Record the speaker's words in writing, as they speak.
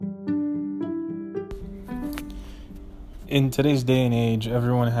In today's day and age,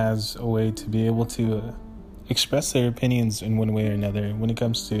 everyone has a way to be able to express their opinions in one way or another when it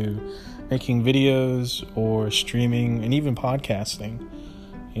comes to making videos or streaming and even podcasting.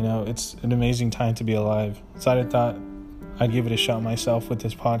 It's an amazing time to be alive. So I thought I'd give it a shot myself with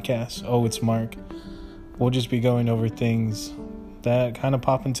this podcast. Oh, it's Mark. We'll just be going over things that kind of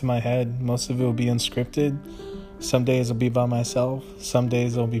pop into my head. Most of it will be unscripted. Some days I'll be by myself. Some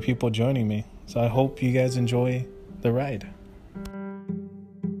days there'll be people joining me. So I hope you guys enjoy the ride.